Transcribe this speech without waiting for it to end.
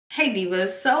Hey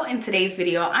divas, so in today's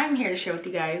video I'm here to share with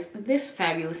you guys this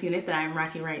fabulous unit that I'm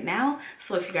rocking right now.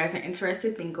 So if you guys are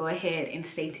interested, then go ahead and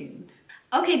stay tuned.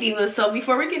 Okay divas, so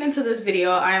before we get into this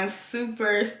video, I am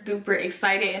super duper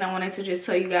excited and I wanted to just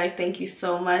tell you guys thank you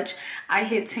so much. I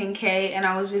hit 10K and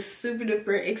I was just super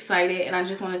duper excited, and I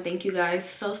just want to thank you guys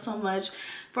so much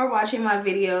for watching my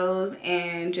videos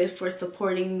and just for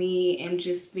supporting me and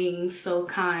just being so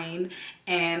kind.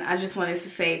 And I just wanted to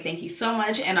say thank you so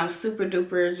much, and I'm super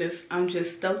duper I'm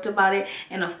just stoked about it.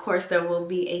 And of course there will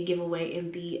be a giveaway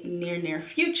in the near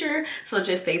future, so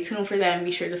just stay tuned for that and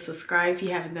be sure to subscribe if you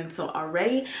haven't done so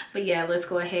already. But yeah, let's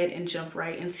go ahead and jump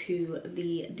right into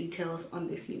the details on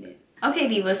this unit. Okay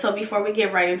divas, so before we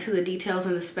get right into the details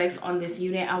and the specs on this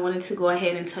unit, I wanted to go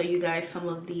ahead and tell you guys some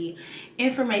of the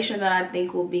information that I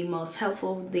think will be most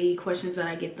helpful, the questions that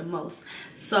I get the most.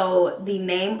 So the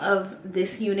name of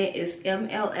this unit is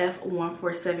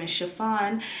MLF-147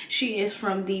 Chiffon. She is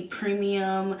from the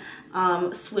premium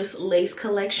Swiss lace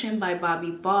collection by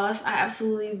Bobbi. I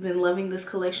absolutely been loving this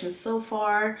collection so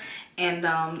far, and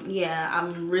yeah,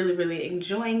 I'm really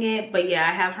enjoying it. But yeah,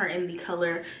 I have her in the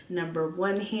color number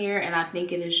 1 here, and I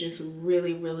think it is just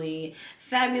really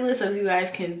fabulous. As you guys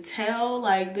can tell,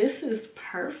 like, this is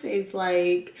perfect,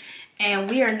 like, and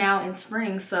we are now in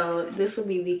spring, so this will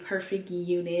be the perfect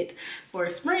unit for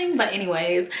spring. But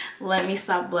anyways, let me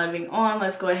stop blabbing on.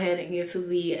 Let's go ahead and get to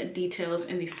the details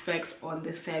and the specs on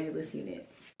this fabulous unit.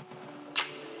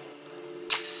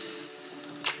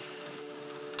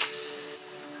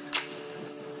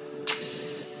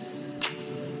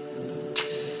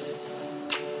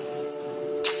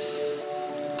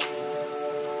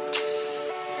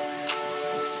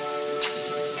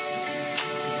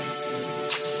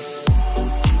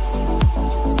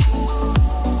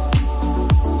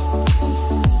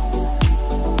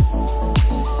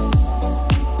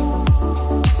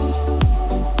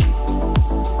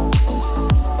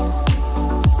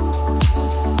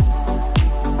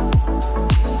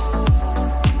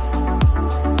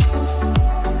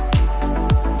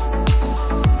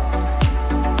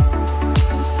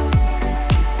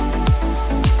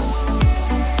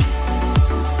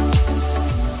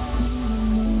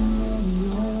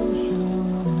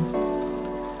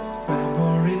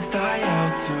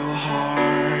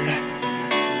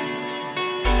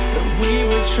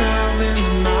 Traveling the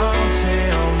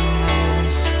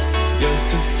mountains just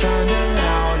to find the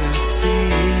loudest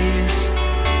seas.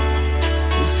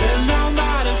 We set down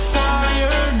by the fire,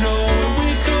 knowing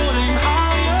we could aim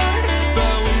higher,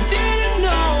 but we didn't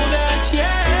know that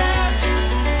yet.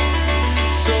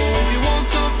 So if you want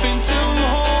something to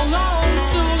hold on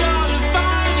to, gotta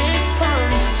find it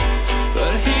first.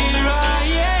 But here I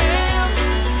am,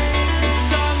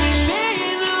 'cause I've been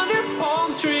laying under palm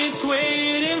trees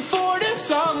waiting for the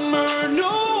summer,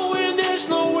 knowing there's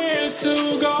nowhere to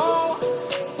go.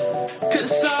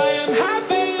 'Cause I am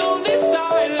happy on this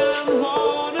island,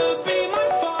 wanna be my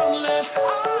farmland.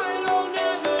 I don't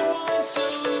ever want to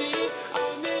leave,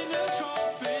 I'm in a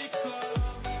tropic club.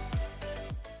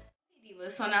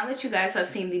 So now that you guys have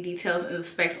seen the details and the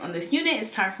specs on this unit,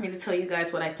 it's time for me to tell you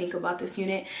guys what I think about this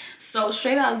unit. So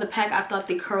straight out of the pack, I thought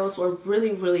the curls were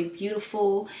really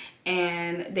beautiful,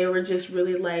 and they were just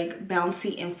really like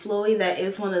bouncy and flowy. That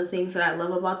is one of the things that I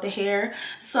love about the hair.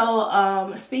 So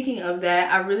speaking of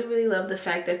that, I really love the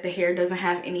fact that the hair doesn't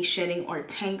have any shedding or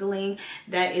tangling.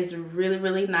 That is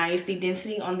really nice. The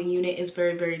density on the unit is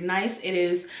very nice. It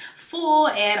is full,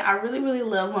 and I really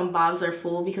love when bobs are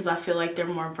full, because I feel like they're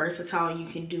more versatile and you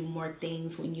can do more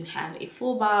things when you have a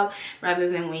full bob rather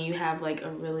than when you have like a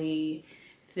really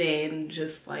thin,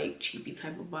 just like cheapy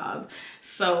type of bob.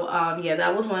 So yeah,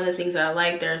 that was one of the things that I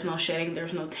like. There's no shedding,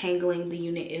 there's no tangling. The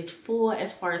unit is full.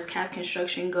 As far as cap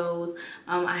construction goes,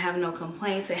 I have no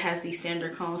complaints. It has the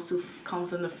standard combs, 2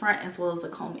 combs in the front as well as a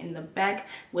comb in the back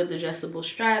with adjustable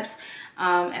straps.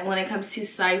 And when it comes to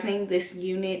sizing, this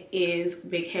unit is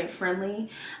big head friendly.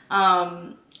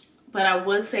 But I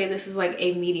would say this is like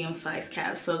a medium size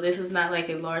cap, so this is not like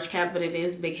a large cap, but it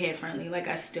is big head friendly. Like,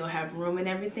 I still have room and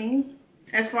everything.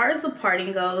 As far as the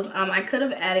parting goes, I could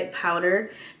have added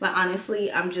powder, but honestly,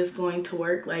 I'm just going to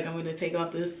work. Like, I'm going to take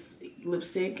off this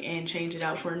lipstick and change it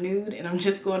out for nude, and I'm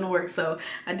just going to work. So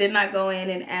I did not go in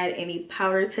and add any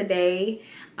powder today,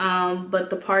 but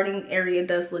the parting area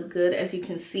does look good. As you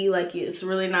can see, like, it's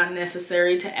really not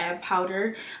necessary to add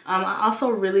powder. I also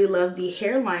really love the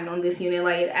hairline on this unit.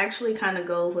 Like, it actually kind of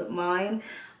goes with mine.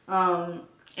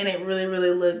 and it really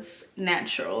looks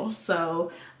natural.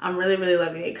 So I'm really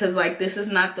loving it, because like this is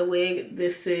not the wig,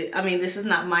 this is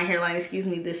not my hairline, excuse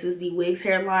me, this is the wig's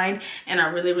hairline, and I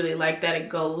really like that it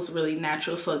goes really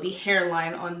natural. So the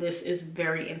hairline on this is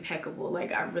very impeccable.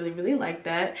 Like I really like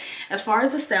that. As far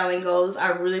as the styling goes, I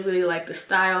really like the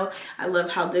style. I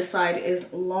love how this side is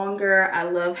longer, I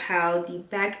love how the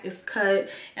back is cut,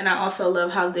 and I also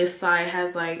love how this side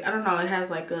has like, I don't know, it has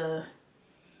like a,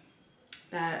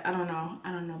 that I don't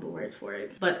know the words for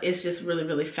it, but it's just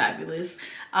really fabulous.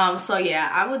 So yeah,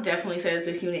 I would definitely say that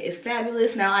this unit is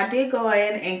fabulous. Now I did go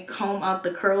in and comb out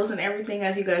the curls and everything.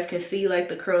 As you guys can see, like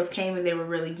the curls came and they were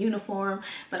really uniform,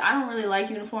 but I don't really like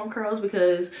uniform curls,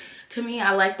 because to me,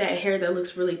 I like that hair that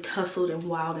looks really tussled and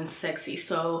wild and sexy.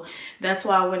 So that's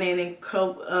why I went in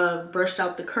and brushed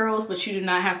out the curls, but you do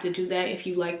not have to do that. If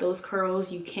you like those curls,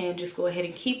 you can just go ahead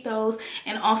and keep those.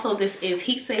 And also this is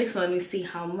heat safe, so let me see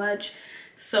how much.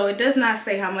 So it does not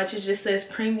say how much, it just says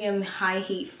premium high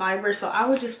heat fiber. So I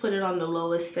would just put it on the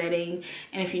lowest setting,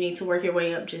 and if you need to work your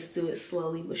way up, just do it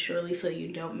slowly but surely so you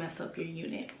don't mess up your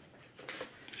unit.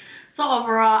 So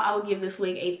overall, I will give this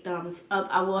wig a thumbs up.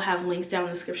 I will have links down in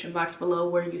the description box below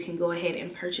where you can go ahead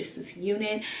and purchase this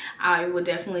unit. I would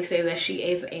definitely say that she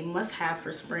is a must-have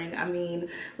for spring. I mean,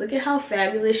 look at how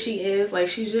fabulous she is. Like,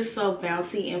 she's just so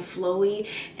bouncy and flowy,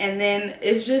 and then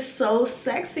it's just so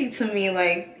sexy to me.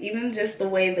 Like, even just the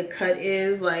way the cut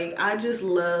is, like, I just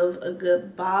love a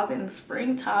good bob in the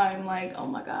springtime. Like, oh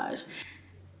my gosh.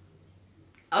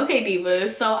 Okay,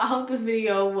 divas, so I hope this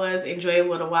video was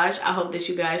enjoyable to watch. I hope that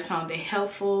you guys found it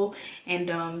helpful, and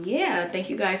yeah, thank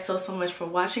you guys so much for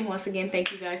watching. Once again,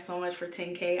 thank you guys so much for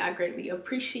 10K. I greatly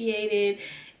appreciate it.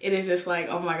 It is just like,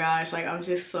 oh my gosh, like I'm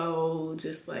just so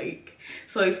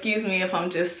excuse me if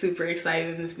I'm just super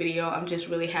excited in this video. I'm just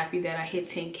really happy that I hit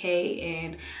 10K,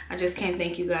 and I just can't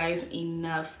thank you guys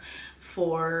enough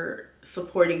for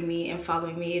supporting me and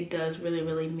following me. It does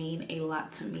really mean a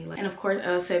lot to me. And of course,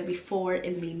 as I said before,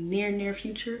 in the near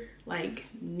future, like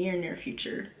near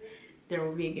future, there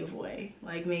will be a giveaway,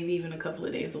 like maybe even a couple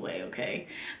of days away. Okay,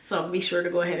 so be sure to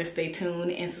go ahead and stay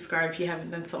tuned and subscribe if you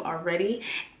haven't done so already,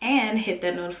 and hit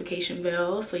that notification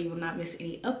bell so you will not miss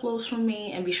any uploads from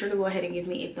me. And be sure to go ahead and give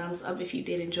me a thumbs up if you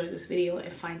did enjoy this video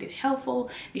and find it helpful.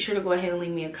 Be sure to go ahead and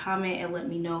leave me a comment and let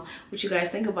me know what you guys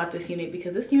think about this unit,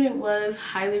 because this unit was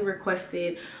highly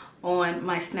requested on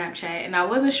my Snapchat, and I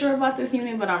wasn't sure about this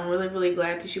unit, but I'm really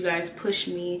glad that you guys pushed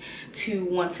me to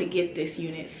want to get this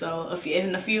unit. So a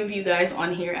few of you guys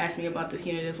on here asked me about this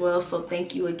unit as well, so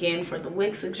thank you again for the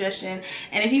wig suggestion.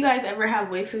 And if you guys ever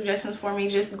have wig suggestions for me,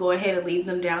 just go ahead and leave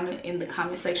them down in the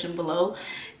comment section below,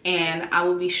 and I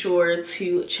will be sure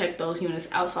to check those units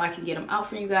out so I can get them out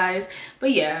for you guys.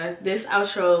 But yeah, this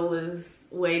outro was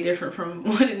way different from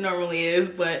what it normally is,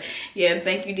 but yeah,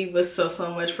 thank you divas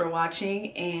so much for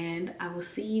watching, and I will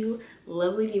see you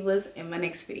lovely divas in my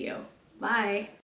next video. Bye.